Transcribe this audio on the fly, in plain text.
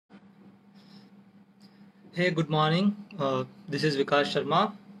Hey, good morning. This is Vikas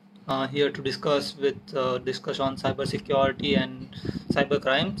Sharma here to discuss on cybersecurity and cyber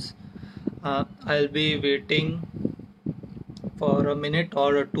crimes. I'll be waiting for a minute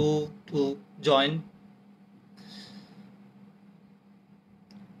or two to join.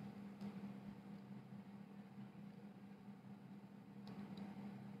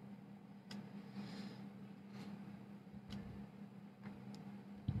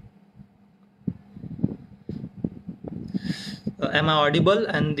 Am I audible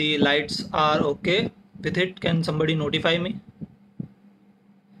and the lights are okay with it? Can somebody notify me?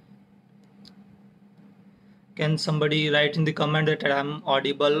 Can somebody write in the comment that I'm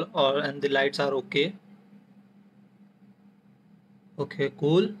audible or and the lights are okay? Okay,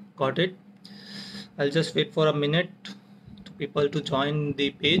 cool. Got it. I'll just wait for a minute to people to join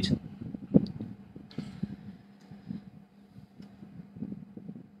the page.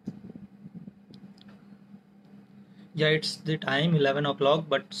 Yeah, it's the time 11 o'clock,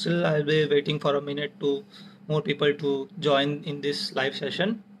 but still I'll be waiting for a minute to more people to join in this live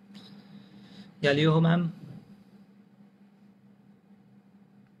session. Yeah, Leo, ma'am.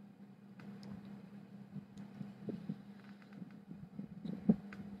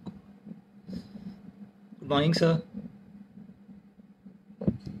 Good morning, sir.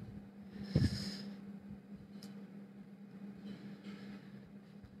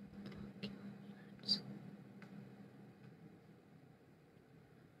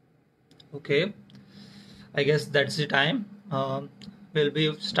 Okay, I guess that's the time. We'll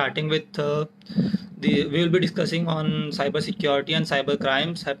be starting with we'll be discussing on cybersecurity and cyber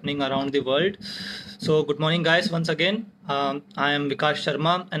crimes happening around the world. So, good morning, guys. Once again, I am Vikas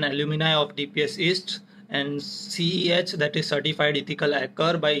Sharma, an alumni of DPS East and CEH, that is Certified Ethical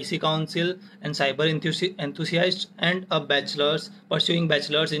Hacker by EC Council, and cyber enthusiast, and a bachelor's pursuing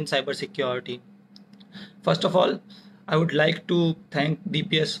bachelor's in cybersecurity. First of all, I would like to thank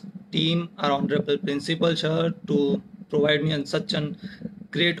DPS team, our honorable principal sir, to provide me such a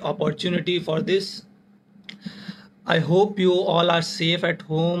great opportunity for this. I hope you all are safe at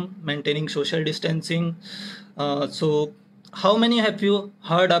home, maintaining social distancing. So, how many have you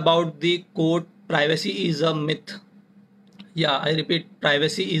heard about the quote, privacy is a myth? Yeah, I repeat,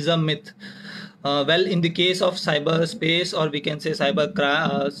 privacy is a myth. Well, in the case of cyberspace, or we can say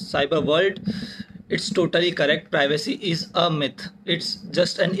cyber world, it's totally correct. Privacy is a myth. It's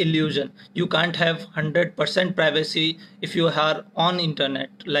just an illusion. You can't have 100% privacy if you are on internet.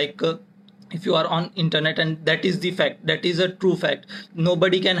 If you are on internet, and that is the fact. That is a true fact.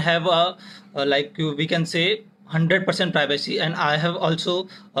 Nobody can have we can say 100% privacy, and I have also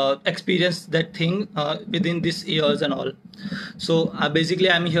experienced that thing within these years and all. So basically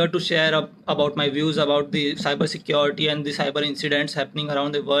I'm here to share about my views about the cyber security and the cyber incidents happening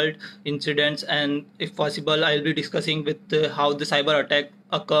around the world, incidents, and if possible I'll be discussing with how the cyber attack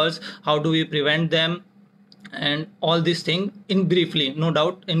occurs, how do we prevent them, and all these things in briefly, no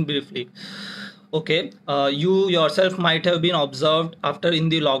doubt, in briefly. Okay, you yourself might have been observed after in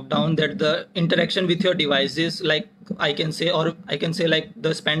the lockdown that the interaction with your devices, like I can say like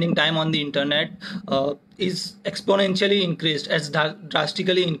the spending time on the internet is exponentially increased, as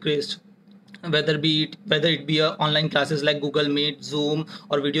drastically increased, whether it be online classes like Google Meet, Zoom,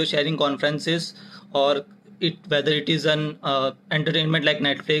 or video sharing conferences, or whether it is an entertainment like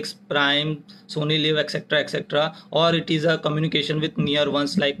Netflix, Prime, Sony Live, etc., etc., or it is a communication with near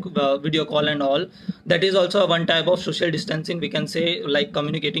ones like video call and all. That is also one type of social distancing, we can say, like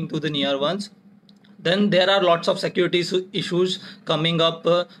communicating to the near ones. Then there are lots of security issues coming up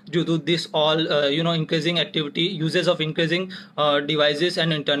due to this all increasing activity, uses of increasing devices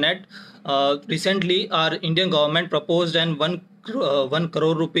and internet. Recently our Indian government proposed an 1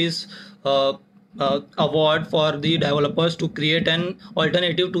 crore rupees award for the developers to create an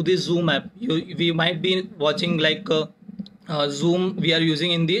alternative to the Zoom app. We might be watching Zoom we are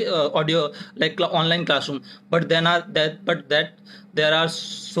using in the audio, like online classroom, but then are that but that there are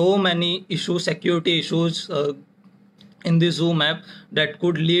so many issues, security issues in the Zoom app, that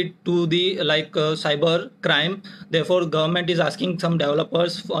could lead to the cyber crime. Therefore government is asking some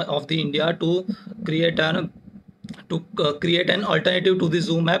developers of the India to create an create an alternative to the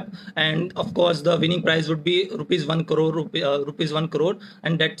Zoom app, and of course the winning prize would be rupees 1 crore, rupees 1 crore,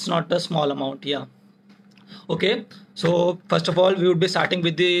 and that's not a small amount. Yeah. Okay, so first of all we would be starting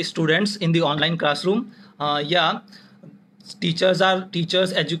with the students in the online classroom. Yeah, teachers,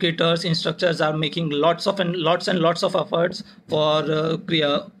 educators, instructors are making lots of efforts for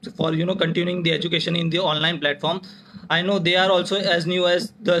continuing the education in the online platform. I know they are also as new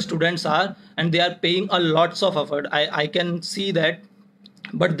as the students are, and they are paying a lots of effort. I can see that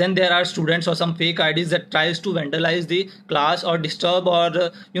but then there are students or some fake IDs that tries to vandalize the class or disturb or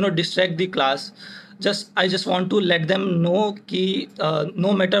distract the class. I just want to let them know ki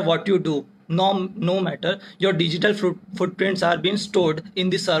no matter what you do, no matter, your digital footprints are being stored in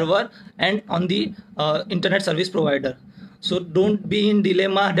the server and on the internet service provider. So don't be in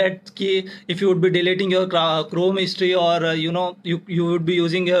dilemma that ki if you would be deleting your Chrome history or you would be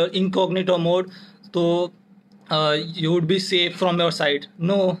using your incognito mode, so you would be safe from your side.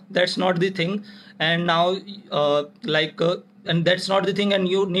 No, that's not the thing. And now and that's not the thing, and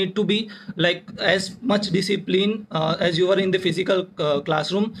you need to be like as much discipline as you are in the physical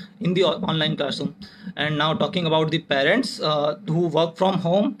classroom in the online classroom. And now talking about the parents who work from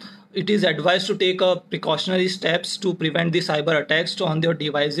home, it is advised to take precautionary steps to prevent the cyber attacks on their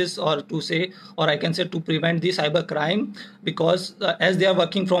devices, or I can say to prevent the cyber crime, because as they are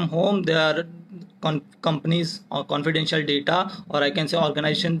working from home, they are companies or confidential data, or I can say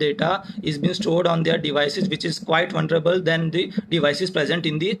organization data, is being stored on their devices, which is quite vulnerable than the devices present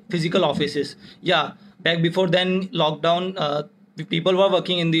in the physical offices. Yeah, back before then lockdown, people were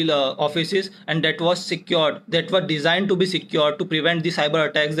working in the offices, and that was secured, that were designed to be secured to prevent the cyber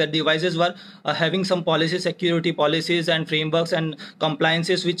attacks. That devices were having some policies, security policies and frameworks and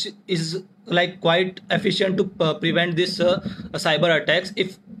compliances, which is like quite efficient to prevent this cyber attacks,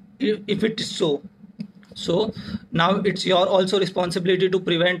 if it is so. Now it's your also responsibility to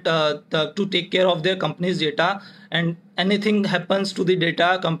prevent to take care of their company's data, and anything happens to the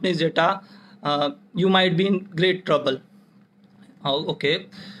data, company's data, you might be in great trouble. Okay,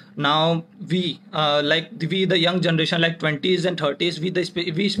 now we the young generation, like 20s and 30s,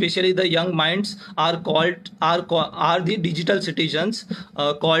 we especially the young minds are are the digital citizens,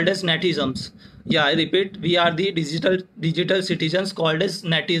 called as netisms. Yeah, I repeat, we are the digital citizens called as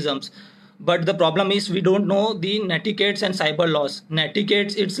netisms. But the problem is we don't know the netiquettes and cyber laws.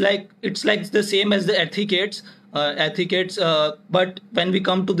 Netiquettes, it's like the same as the etiquettes, but when we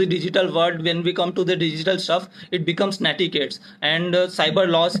come to the digital world, when we come to the digital stuff, it becomes netiquettes. And cyber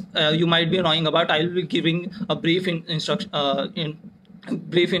laws, you might be knowing about. I will be giving a brief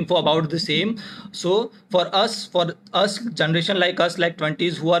brief info about the same. So for us generation like us, like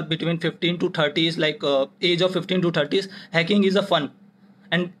 20s, who are between 15 to 30s, like age of 15 to 30s, hacking is a fun.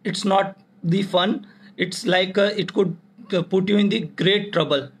 And it's not the fun, it's like it could put you in the great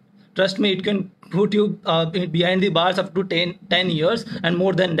trouble. Trust me, it can put you behind the bars up to 10 years and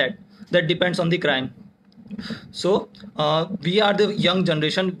more than that. That depends on the crime. So we are the young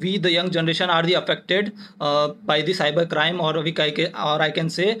generation, we the young generation are the affected by the cyber crime, or I can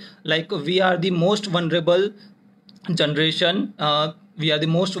say, like, we are the most vulnerable generation. We are the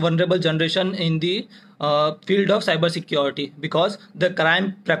most vulnerable generation in the field of cybersecurity, because the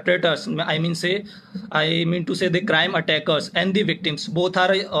crime perpetrators, I mean to say the crime attackers and the victims, both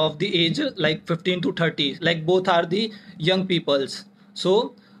are of the age like 15 to 30, like both are the young peoples.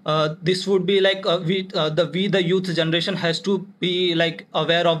 So this would be like the youth generation has to be like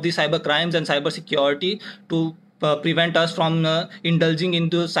aware of the cyber crimes and cyber security to prevent us from indulging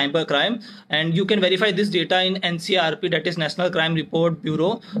into cyber crime. And you can verify this data in NCRP, that is National Crime Report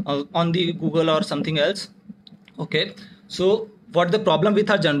Bureau, on the Google or something else. Okay, so what the problem with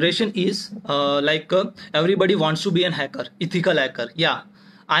our generation is, everybody wants to be an hacker, ethical hacker. Yeah,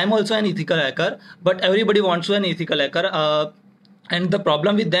 I am also an ethical hacker, but everybody wants to be an ethical hacker. And the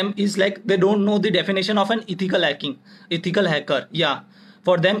problem with them is like they don't know the definition of an ethical hacker. Yeah,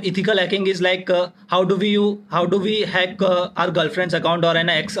 for them ethical hacking is like how do we hack our girlfriend's account or an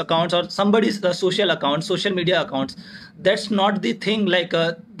ex accounts or somebody's social account, social media accounts. That's not the thing.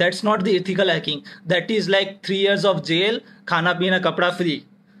 That's not the ethical hacking. That is like 3 years of jail, khana pina kapda free.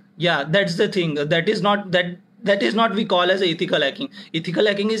 Yeah, that's the thing. That is not we call as ethical hacking. Ethical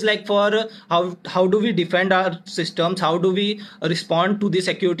hacking is like for how do we defend our systems, how do we respond to the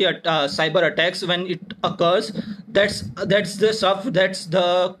security cyber attacks when it occurs. That's the stuff, that's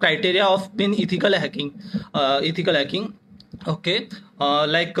the criteria of being ethical hacking. Okay, our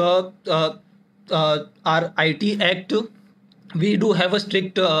IT Act, we do have a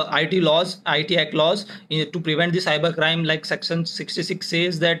strict IT Act laws to prevent the cyber crime. Like section 66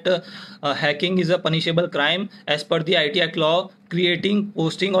 says that hacking is a punishable crime as per the IT Act law. Creating,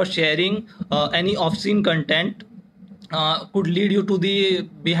 posting or sharing any obscene content could lead you to the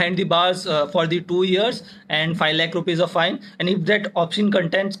behind the bars for the 2 years and 5 lakh rupees of fine. And if that obscene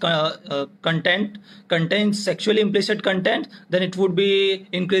content contains sexually implicit content, then it would be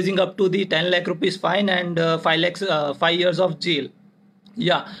increasing up to the 10 lakh rupees fine and 5 years of jail.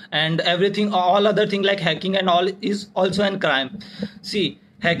 Yeah, and everything, all other thing like hacking and all is also a crime. See,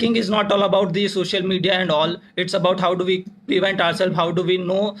 hacking is not all about the social media and all. It's about how do we prevent ourselves, how do we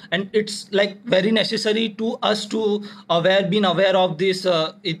know, and it's like very necessary to us to being aware of this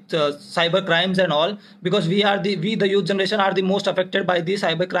cyber crimes and all, because we the youth generation are the most affected by the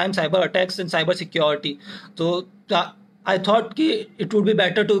cyber crime, cyber attacks, and cyber security. So I thought it would be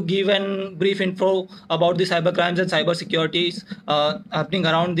better to give an brief intro about the cyber crimes and cyber securities happening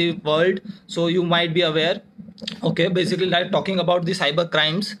around the world, so you might be aware. Okay, basically, like talking about the cyber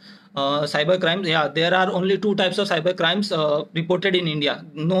crimes. Cyber crimes, yeah, there are only two types of cyber crimes reported in India.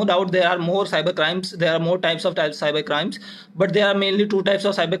 No doubt there are more cyber crimes, there are more types cyber crimes, but there are mainly two types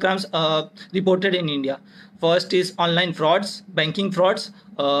of cyber crimes reported in India. First is online frauds, banking frauds,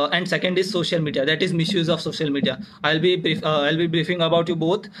 and second is social media, that is misuse of social media. I'll be briefing about you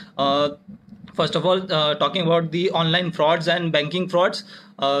both. First of all, talking about the online frauds and banking frauds.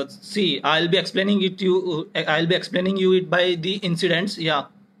 See, I'll be explaining you it by the incidents. Yeah,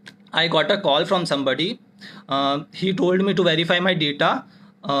 I got a call from somebody. He told me to verify my data.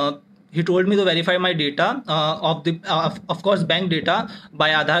 He told me to verify my data of course bank data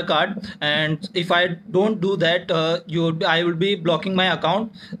by Aadhaar card, and if I don't do that, I will be blocking my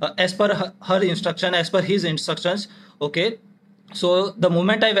account as per her instruction, as per his instructions. Okay. So the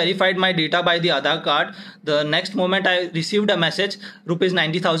moment I verified my data by the Aadhaar card, the next moment I received a message, rupees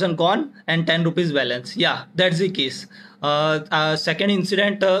 90,000 gone and 10 rupees balance. Yeah, that's the case. Second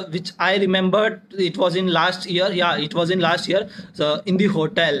incident which I remembered, it was in last year. Yeah, it was in last year. So in the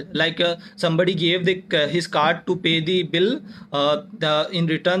hotel, like somebody gave his card to pay the bill. In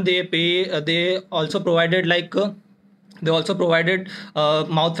return they also provided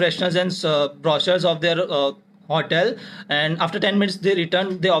mouth fresheners and brochures of their hotel, and after 10 minutes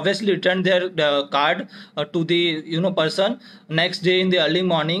they obviously returned their card to the person. Next day in the early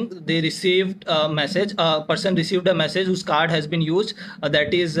morning, they received a message, a person received a message whose card has been used.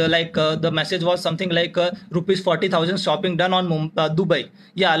 That is the message was something like rupees 40,000 shopping done on Dubai.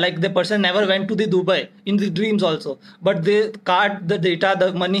 Yeah, like the person never went to the Dubai in the dreams also, but the card, the data,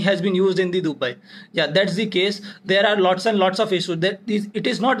 the money has been used in the Dubai. Yeah, that's the case. There are lots and lots of issues. It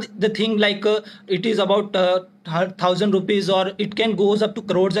is not the thing like it is about 1,000 rupees, or it can goes up to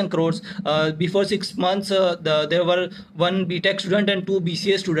crores and crores. Before 6 months, there were one BTech student and two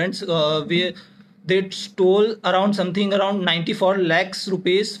BCA students. They stole around 94 lakhs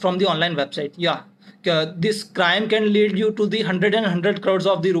rupees from the online website. Yeah, this crime can lead you to the 100 crores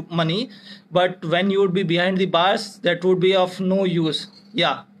of the money, but when you would be behind the bars, that would be of no use.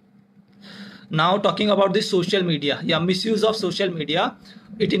 Yeah. Now talking about the social media, yeah, misuse of social media,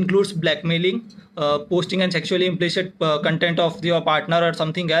 it includes blackmailing, posting and sexually implicit content of your partner or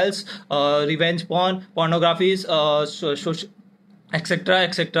something else, revenge porn, pornographies, etc.,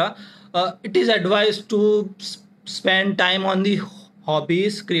 etc. It is advised to spend time on the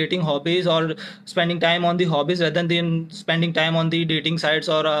hobbies, creating hobbies, or spending time on the hobbies rather than spending time on the dating sites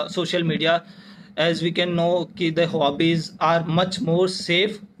or social media. As we can know, the hobbies are much more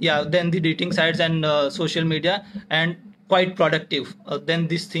safe, yeah, than the dating sites and social media, and quite productive than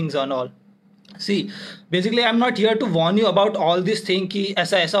these things and all. See, basically I'm not here to warn you about all this thing कि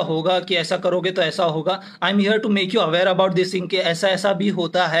ऐसा ऐसा होगा, कि ऐसा करोगे तो ऐसा होगा. I'm here to make you aware about this thing कि ऐसा ऐसा भी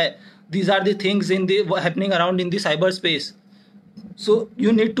होता है. These are the things in the happening around in the cyberspace. So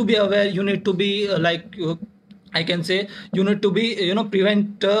you need to be aware. You need to be I can say you need to be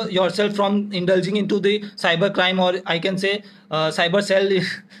prevent yourself from indulging into the cyber crime, or I can say cyber cell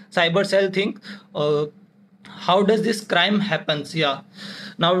cyber cell thing. How does this crime happens? Yeah,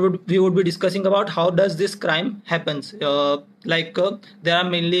 now we would be discussing about how does this crime happens. There are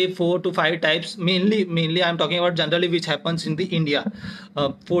mainly 4 to 5 types. Mainly I'm talking about generally which happens in the India.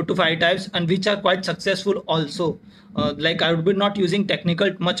 4 to 5 types, and which are quite successful also. I would be not using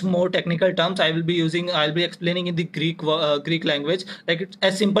much more technical terms. I'll be explaining in the Greek language. Like it's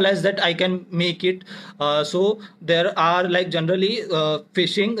as simple as that I can make it. So there are generally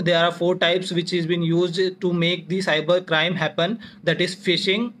phishing. There are 4 types which is been used to make the cyber crime happen. That is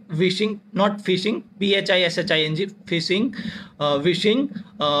phishing, wishing, not phishing, phishing, phishing, wishing.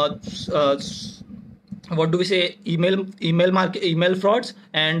 What do we say? Email frauds,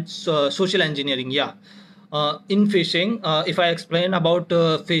 and social engineering. Yeah. In phishing, if I explain about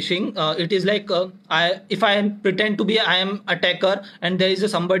phishing, it is like if I pretend to be I am attacker and there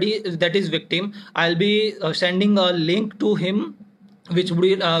is somebody that is victim, I'll be sending a link to him which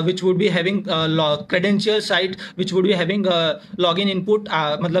would be having credential site, which would be having login input,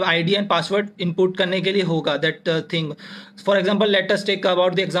 मतलब ID and password input करने के लिए होगा that thing. For example, let us take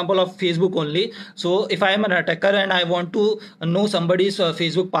about the example of Facebook only. So if I am an attacker and I want to know somebody's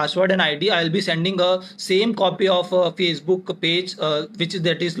Facebook password and ID, I'll be sending a same copy of Facebook page, which is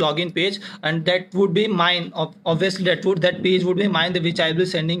that is login page, and that would be mine. Obviously that page would be mine, which I will be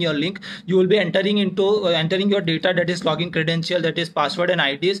sending your link. You will be entering into entering your data, that is login credential, that is password and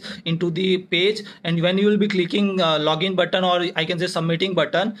IDs, into the page, and when you will be clicking login button, or I can say submitting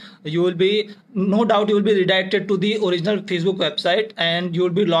button, you will be, no doubt, you will be redirected to the original Facebook website and you will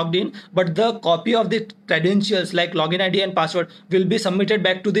be logged in, but the copy of the credentials like login ID and password will be submitted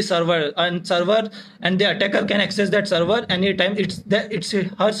back to the server, and the attacker can access that server anytime. It's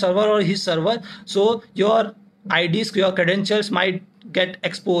her server or his server, so your IDs, your credentials might get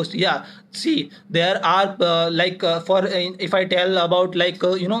exposed. Yeah, see, there are if I tell about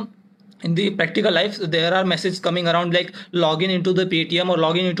in the practical life, there are messages coming around like login into the Paytm or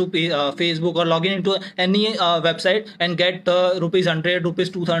login into Facebook or login into any website and get rupees 100,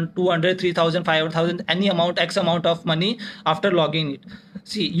 rupees 200, 3,000, 5,000, any amount, X amount of money after logging it.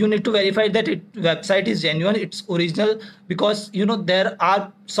 See, you need to verify that website is genuine, it's original, because there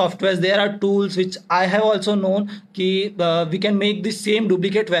are softwares, there are tools which I have also known ki we can make the same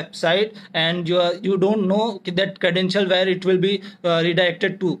duplicate website, and you don't know that credential where it will be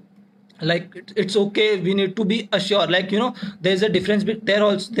redirected to. Like it's okay, we need to be assured, there's a difference there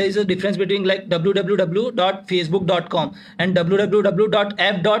is a difference between like www.facebook.com and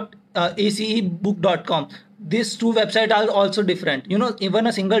www.app.acebook.com. These two websites are also different. Even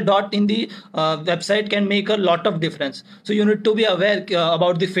a single dot in the website can make a lot of difference. So you need to be aware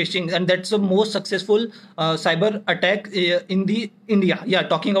about the phishing, and that's the most successful cyber attack in the India. Yeah,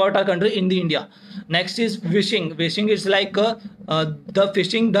 talking about our country, in the India. Next is phishing. Phishing is like the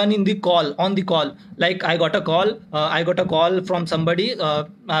phishing done in the call, on the call. Like I got a call from somebody,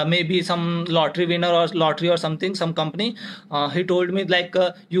 maybe some lottery winner or lottery or something, some company. He told me like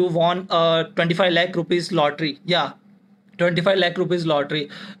you won 25 lakh rupees lottery. Yeah, 25 lakh rupees lottery,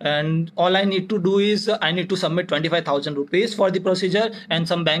 and all I need to do is I need to submit 25,000 rupees for the procedure, and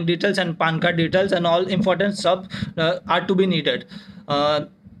some bank details and PAN card details and all important stuff are to be needed.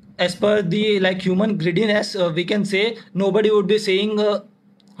 As per the human greediness, we can say nobody would be saying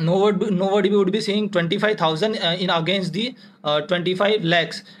nobody would be saying 25,000 in against the 25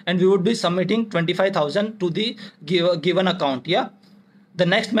 lakhs, and we would be submitting 25,000 to the given account. Yeah, the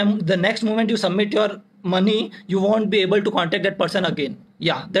next moment you submit your money, you won't be able to contact that person again.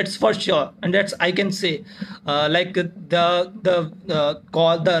 Yeah, that's for sure, and that's I can say the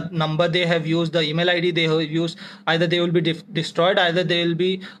call, the number they have used, the email ID they have used, either they will be destroyed, either they will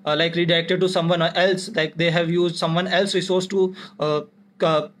be redirected to someone else, like they have used someone else resource to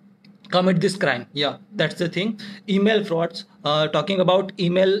commit this crime. Yeah, that's the thing. Email frauds. Talking about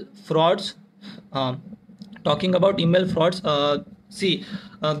email frauds. See,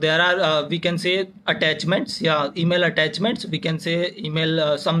 there are we can say attachments. Yeah, email attachments. We can say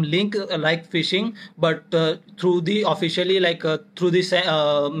email some link like phishing, but through the officially through this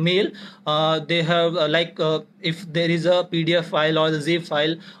mail, they have if there is a PDF file or the zip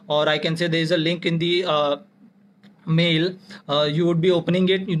file, or I can say there is a link in the mail, you would be opening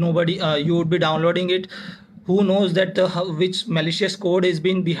it. You would be downloading it. Who knows that which malicious code is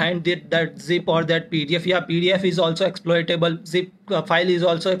been behind that zip or that PDF. Yeah, PDF is also exploitable, zip file is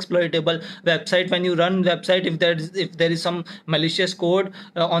also exploitable. Website, when you run website, if there is some malicious code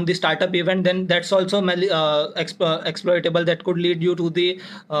on the startup event, then that's also exploitable. That could lead you to the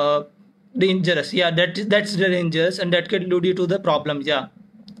dangerous. Yeah, that's dangerous, and that could lead you to the problem. Yeah,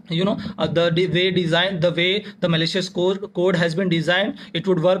 the way the malicious code has been designed, it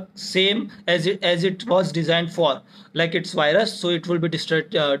would work same as it was designed for. Like it's virus, so it will be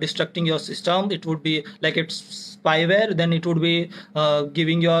destructing your system. It would be like it's spyware, then it would be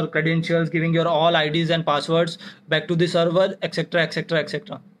giving your credentials, giving your all IDs and passwords back to the server, etc, etc,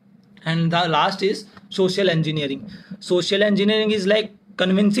 etc. And the last is social engineering. Social engineering is like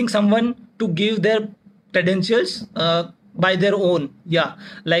convincing someone to give their credentials by their own. Yeah,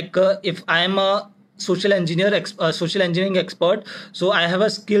 like if I am a social engineering expert, so I have a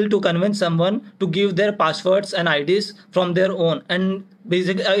skill to convince someone to give their passwords and IDs from their own. And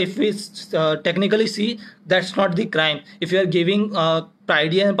basically if we technically see, that's not the crime. If you are giving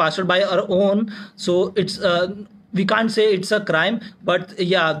ID and password by our own, so it's we can't say it's a crime. But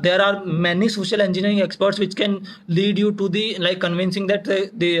yeah, there are many social engineering experts which can lead you to the convincing that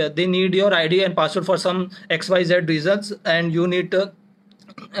they need your ID and password for some XYZ reasons, and you need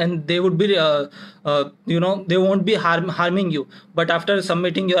and they would be they won't be harming you. But after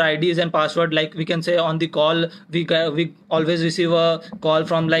submitting your IDs and password, like we can say on the call, we always receive a call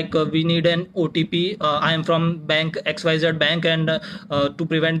from like, we need an OTP, I am from bank XYZ bank, and to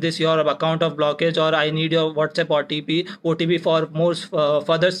prevent this your account of blockage, or I need your WhatsApp OTP for more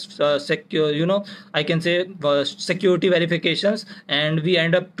further secure, I can say security verifications. And we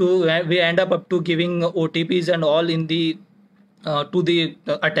end up to giving OTPs and all in the to the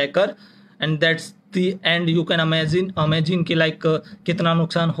attacker. And that's the end. You can imagine ki like kitna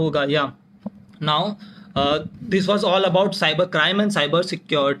nuksan hoga. Yeah. Now this was all about cyber crime and cyber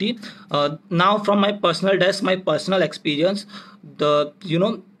security. Now from my personal desk, my personal experience, the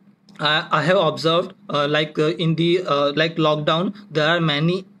I have observed like in the like lockdown, there are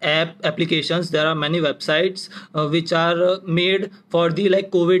many applications, there are many websites which are made for the like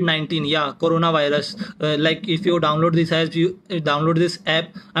COVID-19, yeah, coronavirus. Like if you download this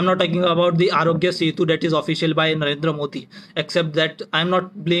app, I'm not talking about the Arogya Setu that is official by Narendra Modi, except that I'm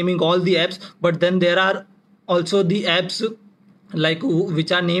not blaming all the apps, but then there are also the apps like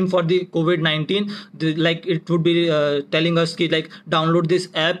which are named for the COVID-19. Like it would be telling us ki, like download this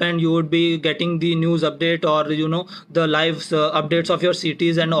app and you would be getting the news update, or the live updates of your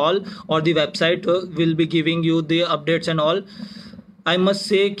cities and all, or the website will be giving you the updates and all. I must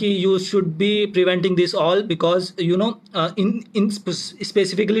say ki you should be preventing this all, because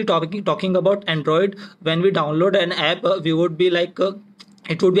specifically talking about Android, when we download an app, we would be like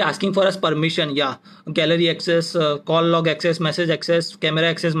it would be asking for us permission, yeah, gallery access, call log access, message access, camera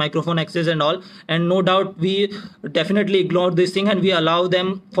access, microphone access and all. And no doubt we definitely ignore this thing and we allow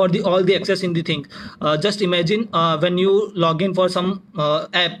them for the all the access in the thing. Just imagine when you log in for some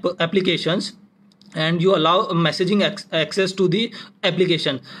applications, and you allow messaging access to the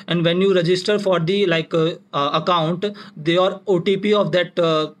application, and when you register for the like account, your OTP of that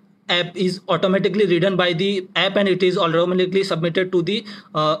app is automatically written by the app, and it is automatically submitted to the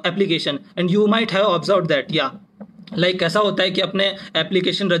application. And you might have observed that, yeah, like ऐसा होता है कि अपने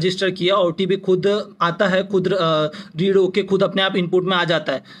application register किया, OTP खुद आता है, खुद रीड होके खुद अपने आप इनपुट में आ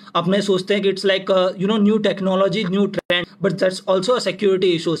जाता है. अपने सोचते हैं कि it's like new technology, new trend, but that's also a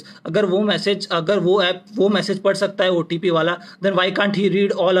security issues. अगर वो ऐप वो मैसेज पढ़ सकता है ओटीपी वाला, then why can't he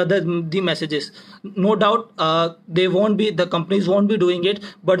read all other the messages? No doubt the companies won't be doing it,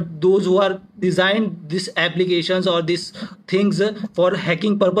 but those who are designed these applications or these things for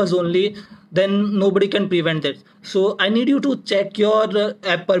hacking purpose only, then nobody can prevent that. So I need you to check your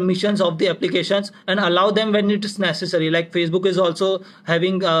app permissions of the applications and allow them when it is necessary. Like Facebook is also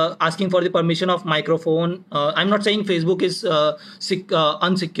having asking for the permission of microphone. I'm not saying Facebook is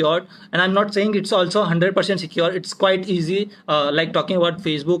unsecured, and I'm not saying it's also 100% secure. It's quite easy, like talking about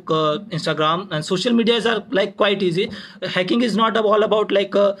Facebook, Instagram and social medias are like quite easy. Hacking is not all about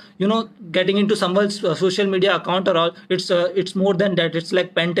like getting into someone's social media account or all. It's more than that. It's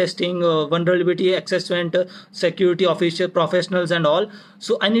like pen testing, vulnerability assessment, security official professionals and all.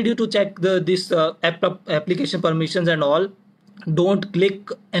 So I need you to check this application permissions and all. Don't click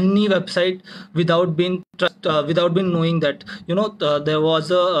any website without being knowing that. There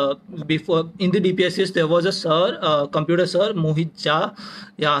was a before in the DPSS, there was a sir, computer sir, Mohit Jha.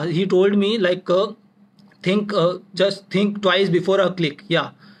 Yeah, he told me like just think twice before a click.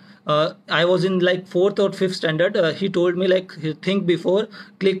 Yeah. I was in like 4th or 5th standard. He told me like think before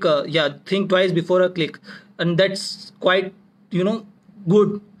click. Yeah, think twice before a click, and that's quite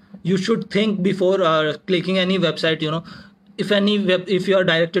good. You should think before clicking any website. If you are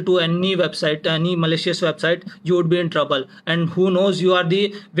directed to any website, any malicious website, you would be in trouble. And who knows, you are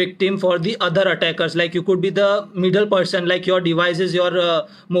the victim for the other attackers. Like you could be the middle person, like your devices, your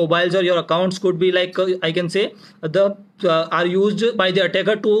mobiles or your accounts could be like I can say the are used by the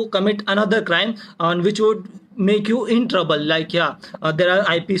attacker to commit another crime, on which would make you in trouble. Like yeah, there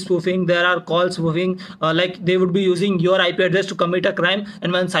are IP spoofing, there are call spoofing, like they would be using your IP address to commit a crime.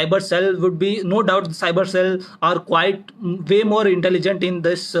 And when cyber cell would be, no doubt cyber cell are quite way more intelligent in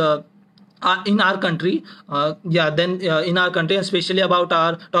this in our country. Then in our country, especially about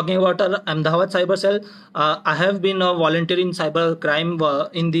our talking about our Ahmedabad cyber cell. I have been a volunteer in cyber crime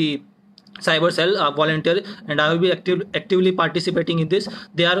in the cyber cell, volunteer, and I will be actively participating in this.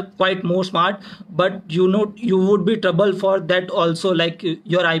 They are quite more smart, but you would be trouble for that also. Like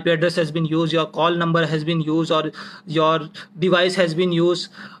your IP address has been used, your call number has been used, or your device has been used.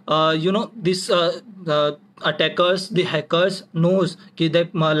 This attackers, the hackers knows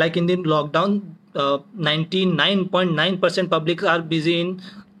that like in the lockdown, 99.9% public are busy in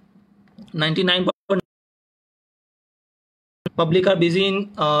 99 public are busy in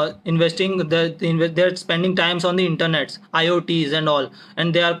investing, they're spending times on the internets, IoTs and all,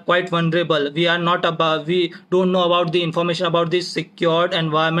 and they are quite vulnerable. We are not about, we don't know about the information about this secured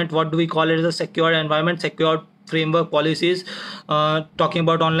environment. What do we call it as a secure environment, secure framework policies. Talking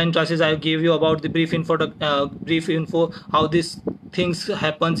about online classes, I gave you about the brief info how these things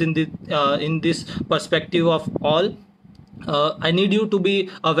happens in this perspective of all. I need you to be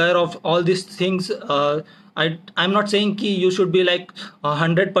aware of all these things. I'm not saying ki you should be like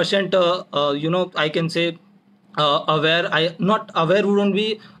 100%, I can say aware. I not aware wouldn't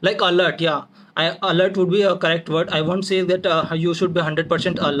be like alert. Yeah, alert would be a correct word. I won't say that you should be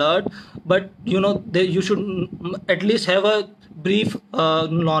 100% alert, but you should at least have a brief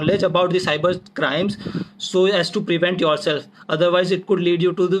knowledge about the cyber crimes so as to prevent yourself. Otherwise it could lead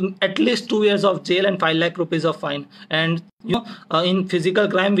you to at least 2 years of jail and 5 lakh rupees of fine. And in physical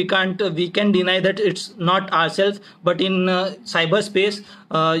crime, we can deny that it's not ourselves, but in cyberspace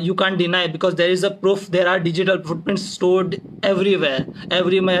you can't deny, because there is a proof. There are digital footprints stored everywhere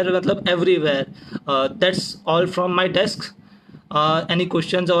matlab everywhere. That's all from my desk. Any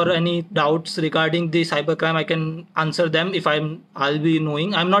questions or any doubts regarding the cybercrime, I can answer them if I'll be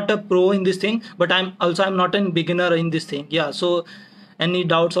knowing. I'm not a pro in this thing, but I'm not a beginner in this thing. Yeah, so any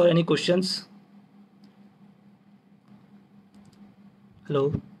doubts or any questions?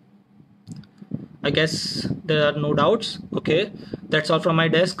 Hello, I guess there are no doubts. Okay, that's all from my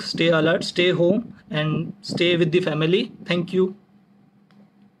desk. Stay alert, stay home, and stay with the family. Thank you.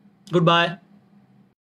 Goodbye.